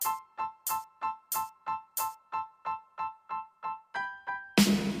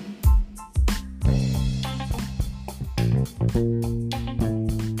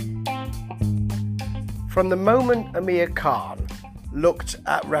From the moment Amir Khan looked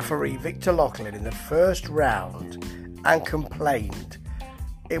at referee Victor Loughlin in the first round and complained,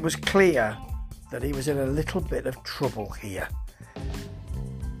 it was clear that he was in a little bit of trouble here.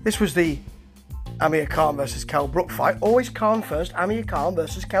 This was the Amir Khan versus Kell Brook fight. Always Khan first, Amir Khan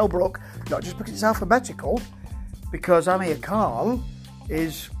versus Kell Brook, not just because it's alphabetical, because Amir Khan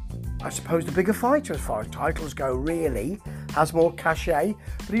is, I suppose, the bigger fighter as far as titles go, really, has more cachet,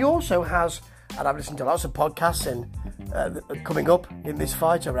 but he also has, and I've listened to lots of podcasts coming up in this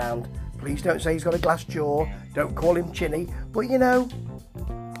fight around, please don't say he's got a glass jaw, don't call him chinny, but you know,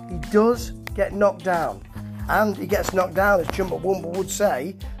 he does get knocked down, and he gets knocked down as Chumbawamba would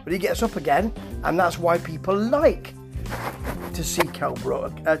say, but he gets up again, and that's why people like to see Kell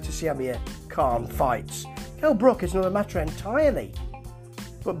Brook, to see Amir Khan fights. Kell Brook is another matter entirely,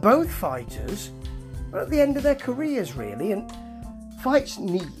 but both fighters are at the end of their careers really, and fights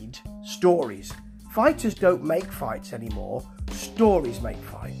need stories. Fighters don't make fights anymore, stories make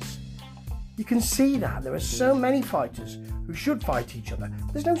fights. You can see that there are so many fighters who should fight each other.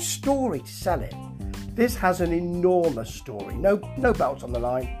 There's no story to sell it. This has an enormous story. No belts on the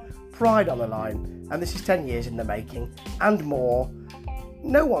line, pride on the line, and this is 10 years in the making and more.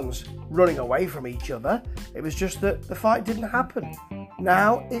 No one's running away from each other. It was just that the fight didn't happen.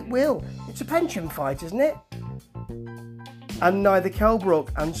 Now it will. It's a pension fight, isn't it? And neither Kell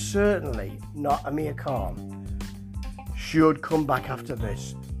Brook and certainly not Amir Khan should come back after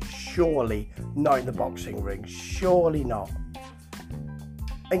this. Surely not in the boxing ring. Surely not.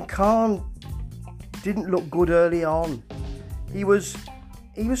 And Khan didn't look good early on. He was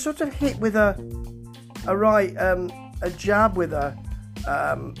sort of hit with a jab with a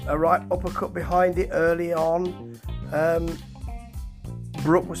right uppercut behind it early on.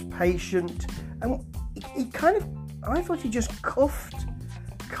 Brook was patient, and he kind of, I thought he just cuffed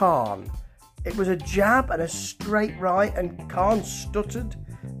Khan. It was a jab and a straight right, and Khan stuttered.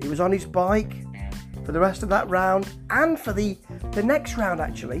 He was on his bike for the rest of that round, and for the next round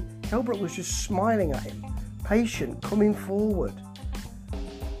actually. Kell Brook was just smiling at him, patient, coming forward.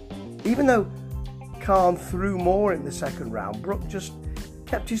 Even though Khan threw more in the second round, Brook just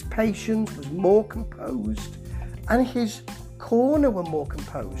kept his patience, was more composed, and his corner were more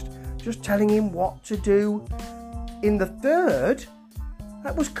composed, just telling him what to do. In the third,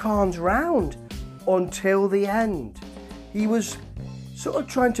 that was Khan's round until the end. He was sort of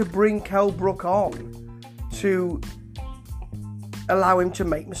trying to bring Kell Brook on to allow him to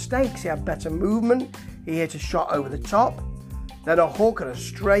make mistakes. He had better movement. He hit a shot over the top, then a hook and a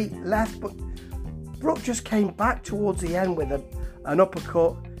straight left, but Brook just came back towards the end with an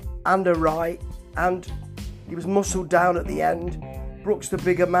uppercut and a right, and he was muscled down at the end. Brook's the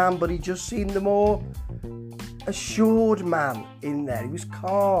bigger man, but he just seemed the more assured man in there. He was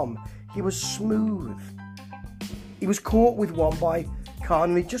calm. He was smooth. He was caught with one by Khan,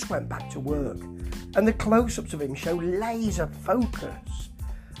 and he just went back to work. And the close-ups of him show laser focus.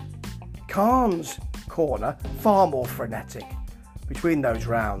 Khan's corner, far more frenetic between those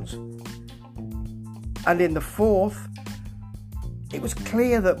rounds. And in the fourth, it was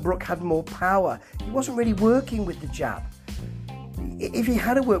clear that Brook had more power. He wasn't really working with the jab. If he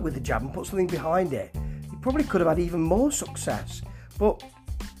had worked with the jab and put something behind it, he probably could have had even more success. But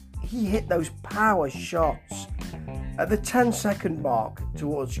he hit those power shots. At the 10-second mark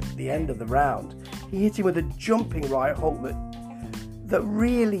towards the end of the round, he hit him with a jumping right hook that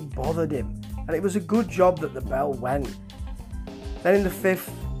really bothered him. And it was a good job that the bell went. Then in the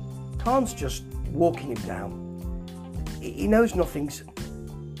fifth, Khan's just walking him down. He knows nothing's...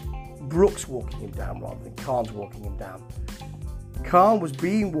 Brook's walking him down rather than Khan's walking him down. Khan was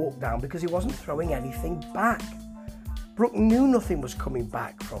being walked down because he wasn't throwing anything back. Brook knew nothing was coming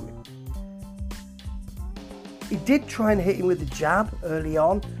back from him. He did try and hit him with the jab early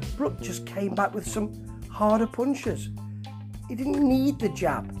on. Brook just came back with some harder punches. He didn't need the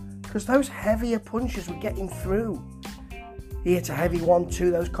jab because those heavier punches were getting through. He hit a heavy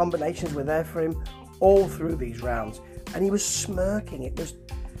 1-2. Those combinations were there for him all through these rounds. And he was smirking.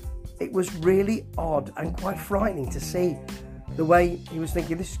 It was really odd and quite frightening to see the way he was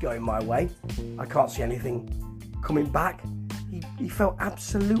thinking, this is going my way. I can't see anything coming back. He felt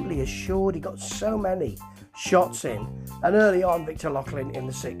absolutely assured. He got so many shots in. And early on, Victor Loughlin in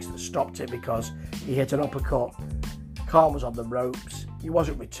the sixth stopped it because he hit an uppercut. Khan was on the ropes. He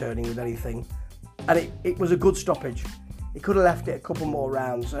wasn't returning with anything. And it was a good stoppage. He could have left it a couple more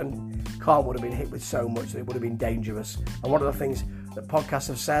rounds and Khan would have been hit with so much that it would have been dangerous. And one of the things that podcasts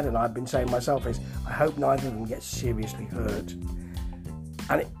have said, and I've been saying myself, is I hope neither of them gets seriously hurt.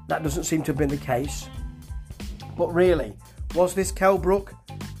 And that doesn't seem to have been the case. But really, Was this Kell Brook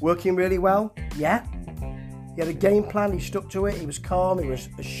working really well? Yeah. He had a game plan, he stuck to it, he was calm, he was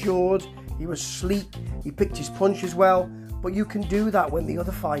assured, he was sleek, he picked his punches well, but you can do that when the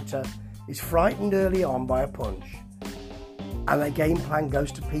other fighter is frightened early on by a punch and their game plan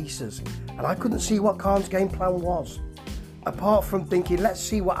goes to pieces. And I couldn't see what Khan's game plan was, apart from thinking, let's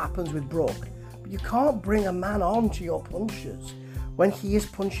see what happens with Brook. But you can't bring a man on to your punches when he is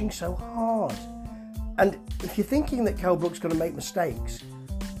punching so hard. And if you're thinking that Kell Brook's going to make mistakes,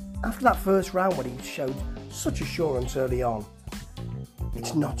 after that first round when he showed such assurance early on,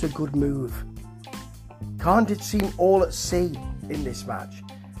 it's not a good move. Khan did seem all at sea in this match.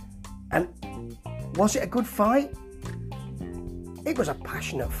 And was it a good fight? It was a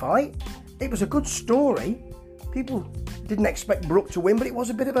passionate fight. It was a good story. People didn't expect Brook to win, but it was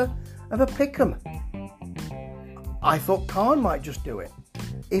a bit of a pick-em. I thought Khan might just do it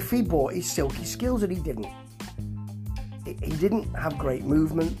if he brought his silky skills, and he didn't. He didn't have great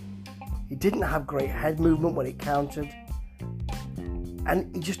movement. He didn't have great head movement when it countered.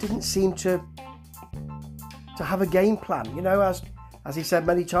 And he just didn't seem to have a game plan. You know, as he said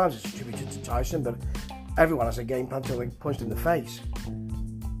many times, it's attributed to Tyson, but everyone has a game plan until they punched in the face.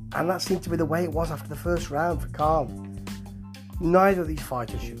 And that seemed to be the way it was after the first round for Khan. Neither of these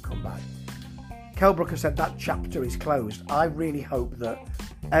fighters should come back. Kell Brook has said that chapter is closed. I really hope that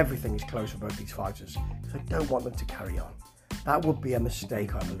everything is closed for both these fighters, because I don't want them to carry on. That would be a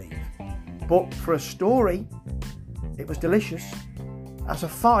mistake, I believe. But for a story, it was delicious. As a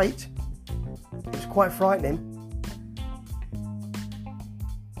fight, it was quite frightening.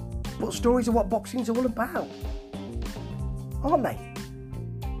 But stories are what boxing's all about, aren't they?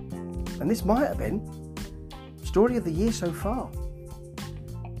 And this might have been story of the year so far.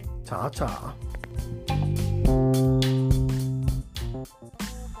 Ta-ta.